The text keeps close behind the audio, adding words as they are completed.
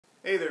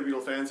Hey there,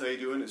 Beatle fans, how you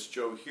doing? It's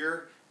Joe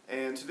here,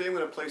 and today I'm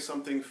going to play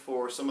something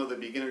for some of the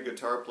beginner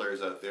guitar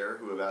players out there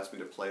who have asked me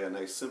to play a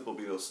nice simple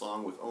Beatles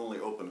song with only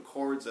open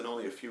chords and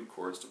only a few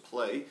chords to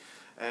play.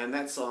 And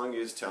that song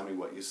is Tell Me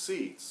What You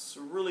See. It's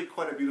really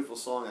quite a beautiful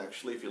song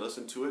actually if you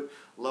listen to it.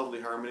 Lovely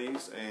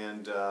harmonies,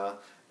 and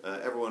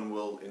everyone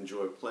will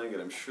enjoy playing it,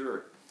 I'm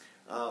sure.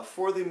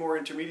 For the more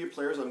intermediate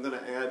players, I'm going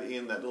to add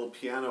in that little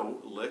piano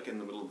lick in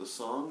the middle of the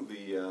song,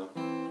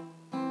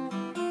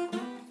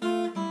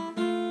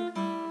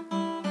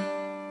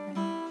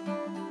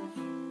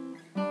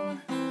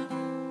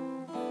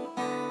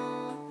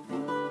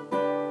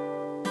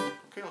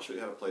 Okay, I'll show you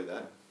how to play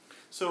that.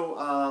 So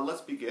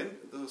let's begin.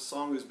 The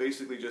song is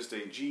basically just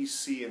a G,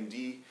 C, and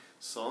D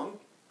song.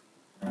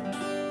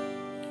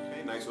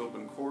 Okay, nice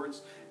open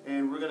chords.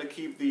 And we're going to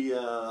keep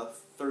the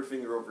third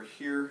finger over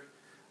here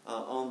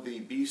on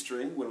the B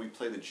string when we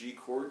play the G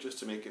chord, just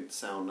to make it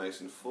sound nice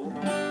and full.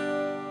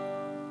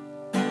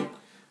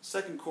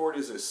 Second chord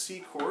is a C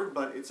chord,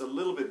 but it's a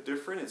little bit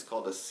different. It's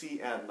called a C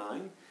add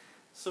 9.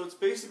 So it's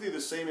basically the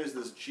same as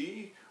this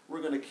G.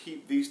 We're going to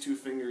keep these two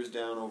fingers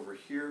down over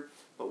here,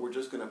 but we're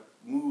just going to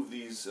move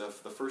these, the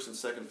first and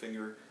second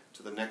finger,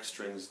 to the next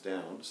strings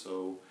down.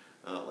 So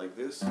like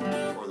this,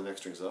 or the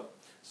next strings up.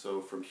 So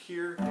from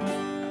here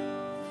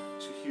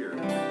to here.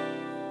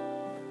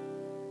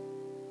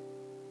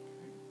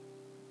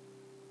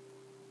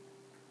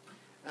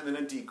 And then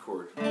a D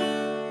chord.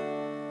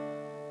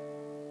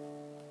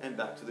 And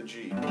back to the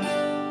G. And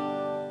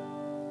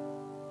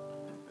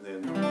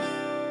then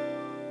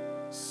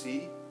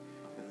C,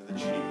 and then the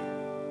G.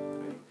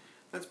 Okay.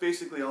 That's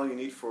basically all you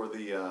need for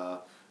the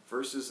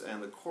verses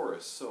and the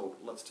chorus. So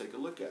let's take a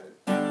look at it.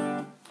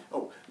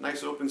 Oh,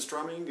 nice open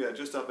strumming,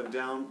 just up and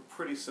down,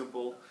 pretty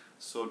simple,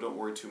 so don't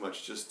worry too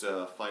much. Just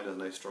find a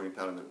nice strumming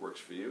pattern that works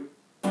for you.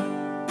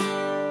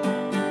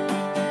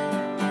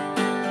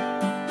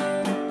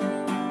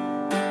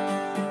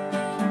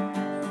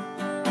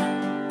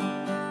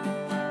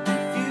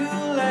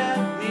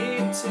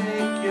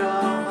 Take your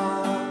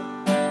heart,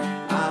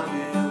 I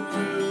will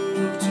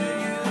prove to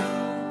you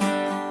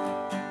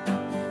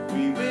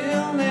we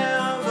will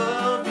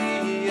never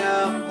be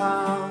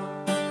apart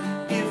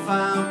if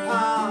I'm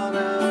part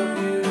of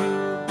you.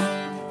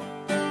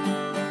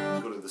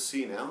 Go to the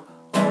C now.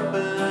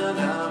 Open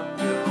up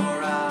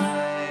your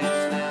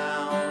eyes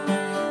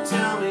now,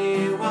 tell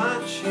me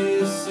what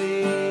you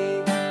see.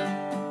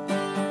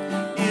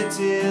 It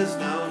is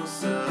no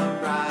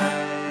surprise.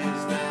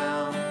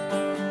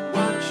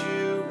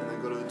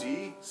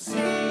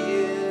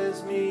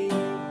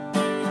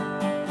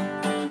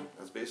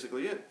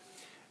 Basically it.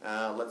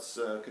 Let's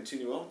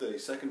continue on with the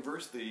second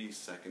verse, the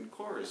second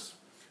chorus.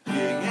 Big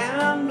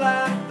and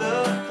black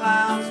the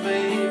clouds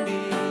may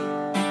be,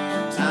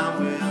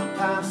 time will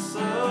pass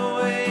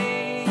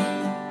away.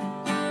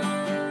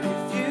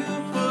 If you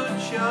put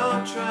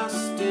your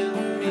trust in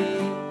me,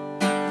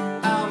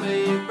 I'll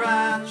make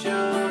bright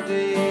your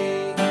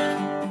day.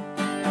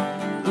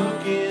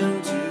 Look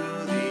into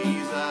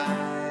these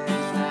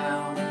eyes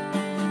now,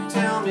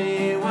 tell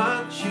me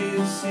what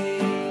you see.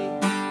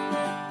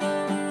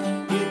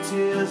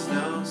 Is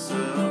no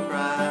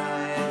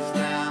surprise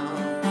now,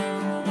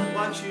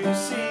 what you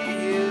see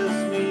is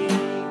me.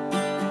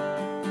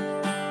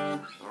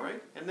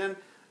 Alright, and then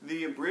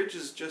the bridge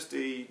is just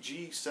a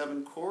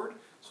G7 chord,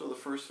 so the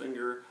first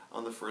finger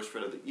on the first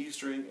fret of the E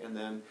string, and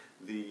then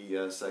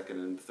the second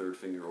and third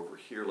finger over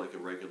here like a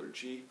regular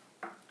G.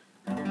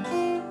 Tell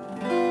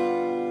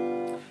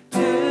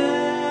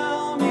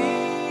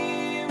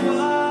me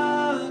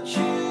what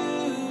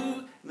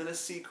you... And then a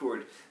C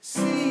chord.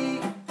 See.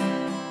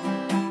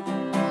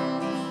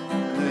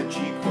 G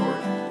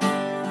chord,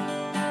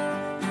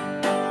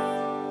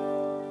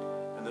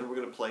 and then we're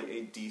going to play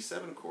a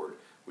D7 chord,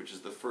 which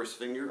is the first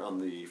finger on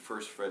the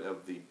first fret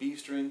of the B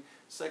string,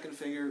 second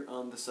finger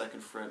on the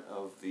second fret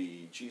of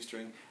the G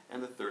string,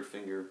 and the third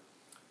finger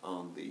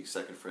on the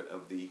second fret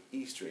of the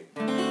E string.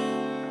 And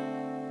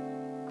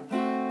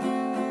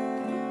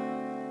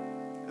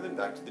then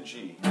back to the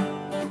G.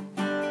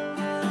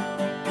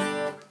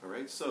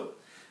 Alright, so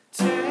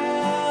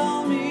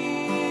tell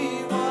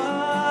me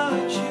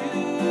what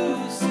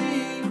you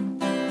see.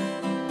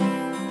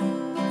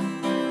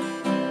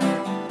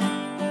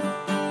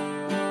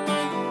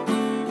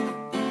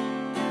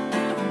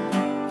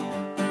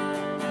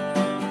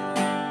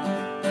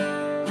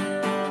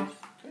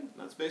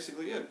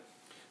 basically it.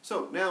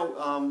 So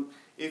now,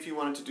 if you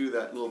wanted to do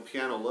that little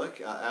piano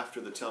lick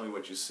after the Tell Me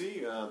What You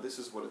See, this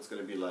is what it's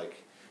going to be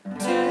like.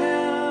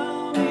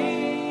 Tell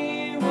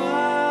me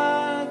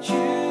what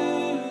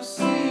you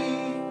see.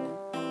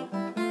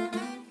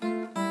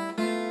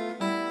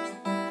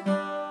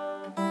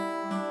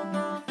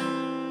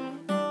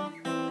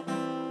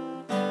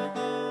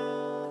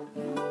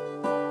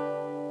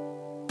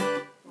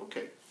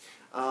 Okay,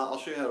 I'll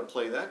show you how to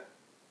play that.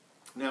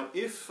 Now,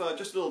 if,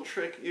 just a little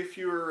trick, if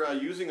you're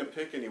using a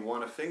pick and you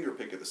want a finger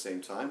pick at the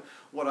same time,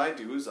 what I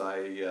do is I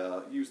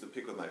use the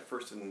pick with my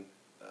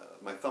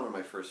my thumb and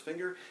my first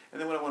finger,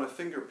 and then when I want a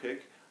finger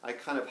pick, I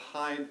kind of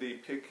hide the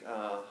pick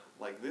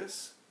like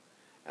this,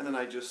 and then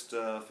I just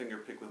finger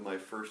pick with my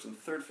first and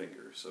third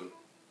finger. So,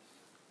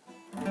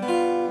 and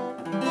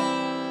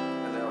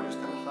now I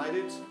just kind of hide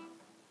it.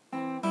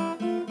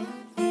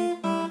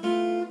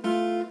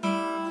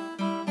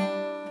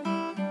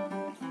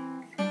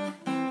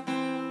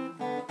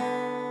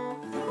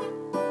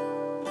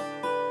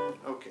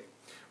 Okay,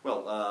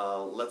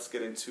 well, let's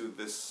get into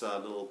this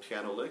little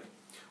piano lick.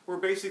 We're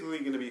basically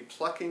going to be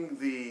plucking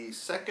the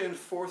second and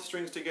fourth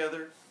strings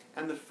together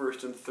and the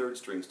first and third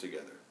strings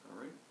together. All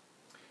right,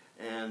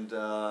 and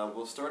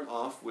we'll start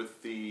off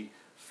with the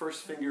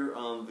first finger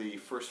on the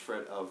first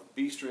fret of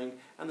B string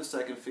and the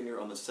second finger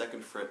on the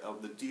second fret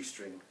of the D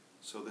string.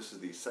 So this is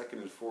the second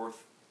and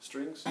fourth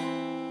strings.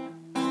 Now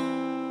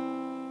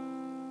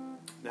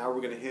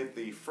we're going to hit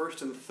the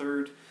first and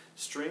third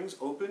strings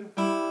open.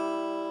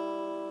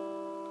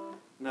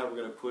 Now we're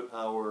going to put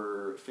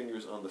our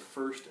fingers on the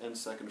first and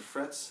second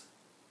frets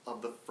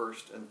of the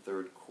first and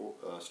third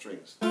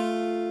strings.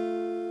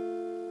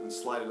 And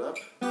slide it up.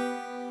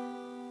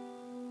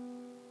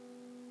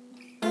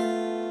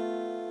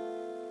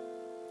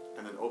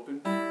 And then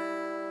open.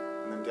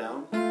 And then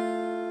down.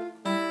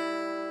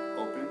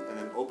 Open. And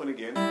then open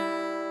again.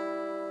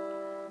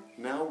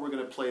 Now we're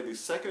going to play the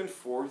second and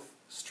fourth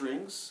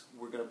strings.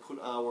 We're going to put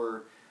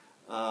our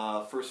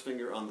first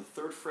finger on the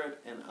third fret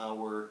and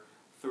our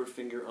third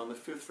finger on the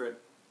fifth fret.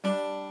 Like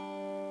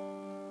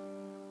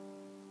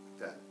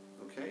that.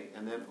 Okay?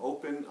 And then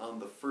open on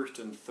the first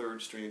and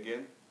third string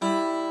again.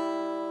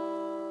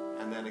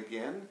 And then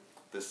again,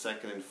 the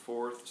second and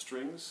fourth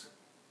strings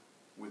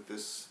with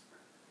this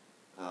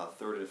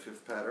third and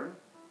fifth pattern.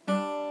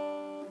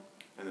 And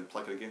then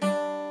pluck it again.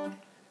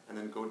 And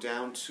then go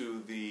down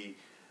to the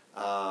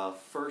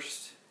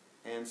first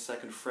and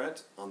second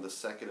fret on the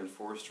second and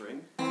fourth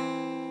string.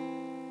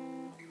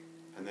 And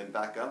then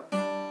back up.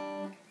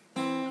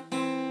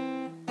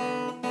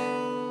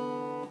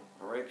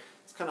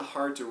 It's kind of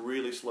hard to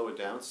really slow it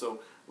down,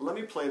 so let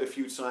me play it a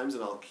few times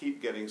and I'll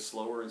keep getting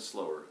slower and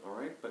slower,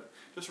 alright? But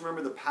just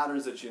remember the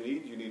patterns that you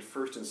need. You need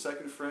first and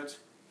second fret,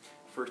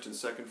 third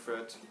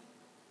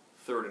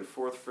and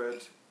fourth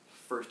fret,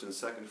 first and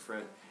second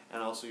fret,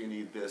 and also you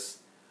need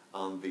this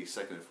on the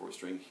second and fourth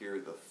string here,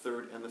 the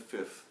third and the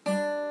fifth.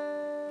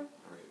 Alright,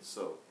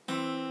 so.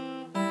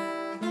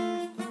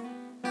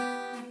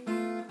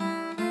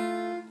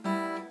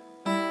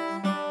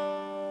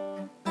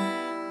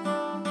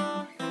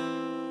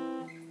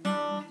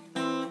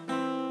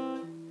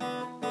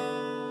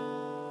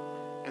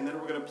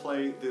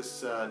 Play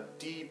this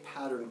D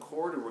pattern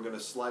chord, and we're going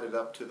to slide it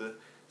up to the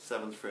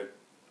 7th fret.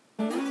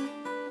 Okay,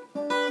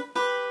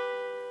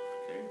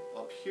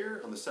 up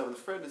here on the 7th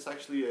fret, it's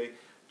actually a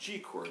G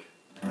chord.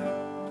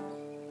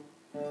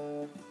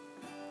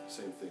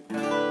 Same thing.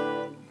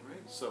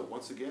 Alright, so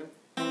once again,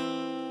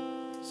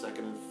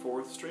 second and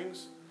fourth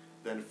strings,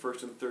 then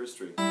first and third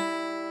string.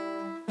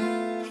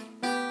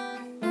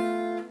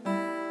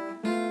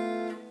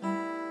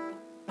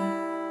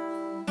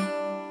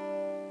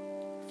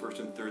 First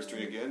and third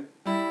string again,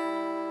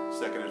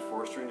 second and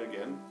fourth string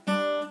again.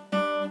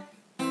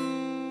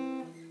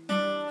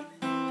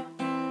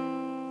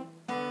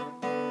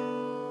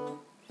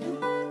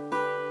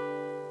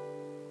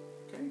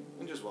 Okay,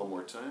 and just one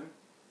more time.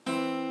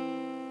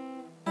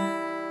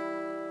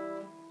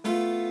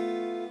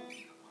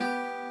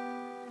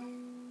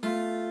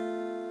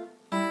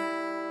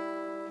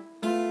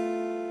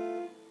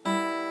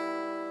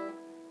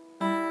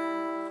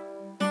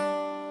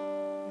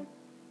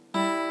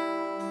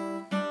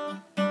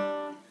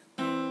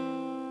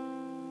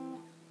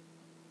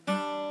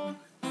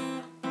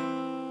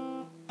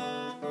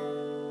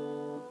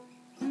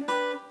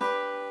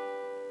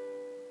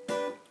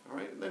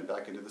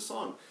 Back into the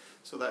song.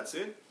 So that's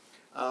it.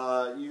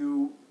 I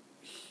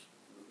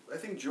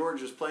think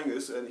George is playing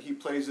this, and he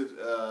plays it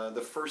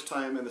the first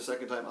time and the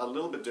second time a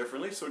little bit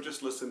differently, so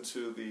just listen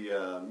to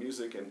the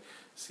music and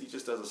he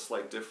just does a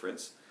slight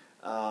difference.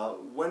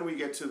 When we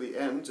get to the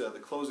end, the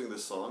closing of the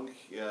song,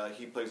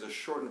 he plays a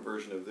shortened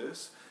version of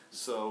this,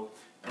 so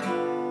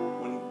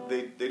when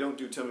they don't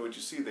do Tell Me What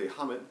You See, they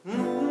hum it. And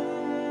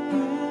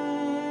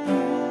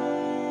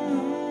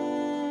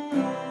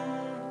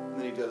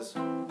then he does.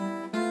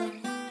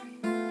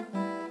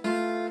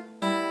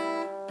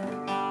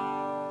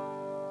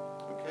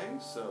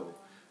 So,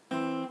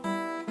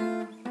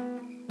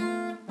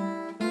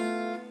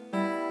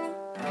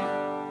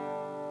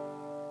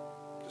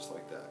 just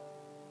like that.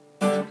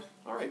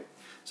 Alright,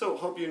 so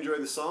hope you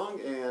enjoyed the song,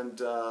 and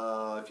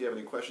if you have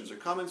any questions or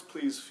comments,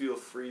 please feel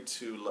free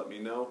to let me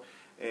know,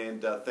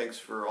 and thanks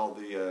for all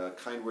the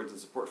kind words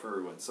and support from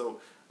everyone. So,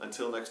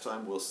 until next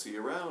time, we'll see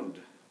you around.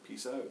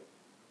 Peace out.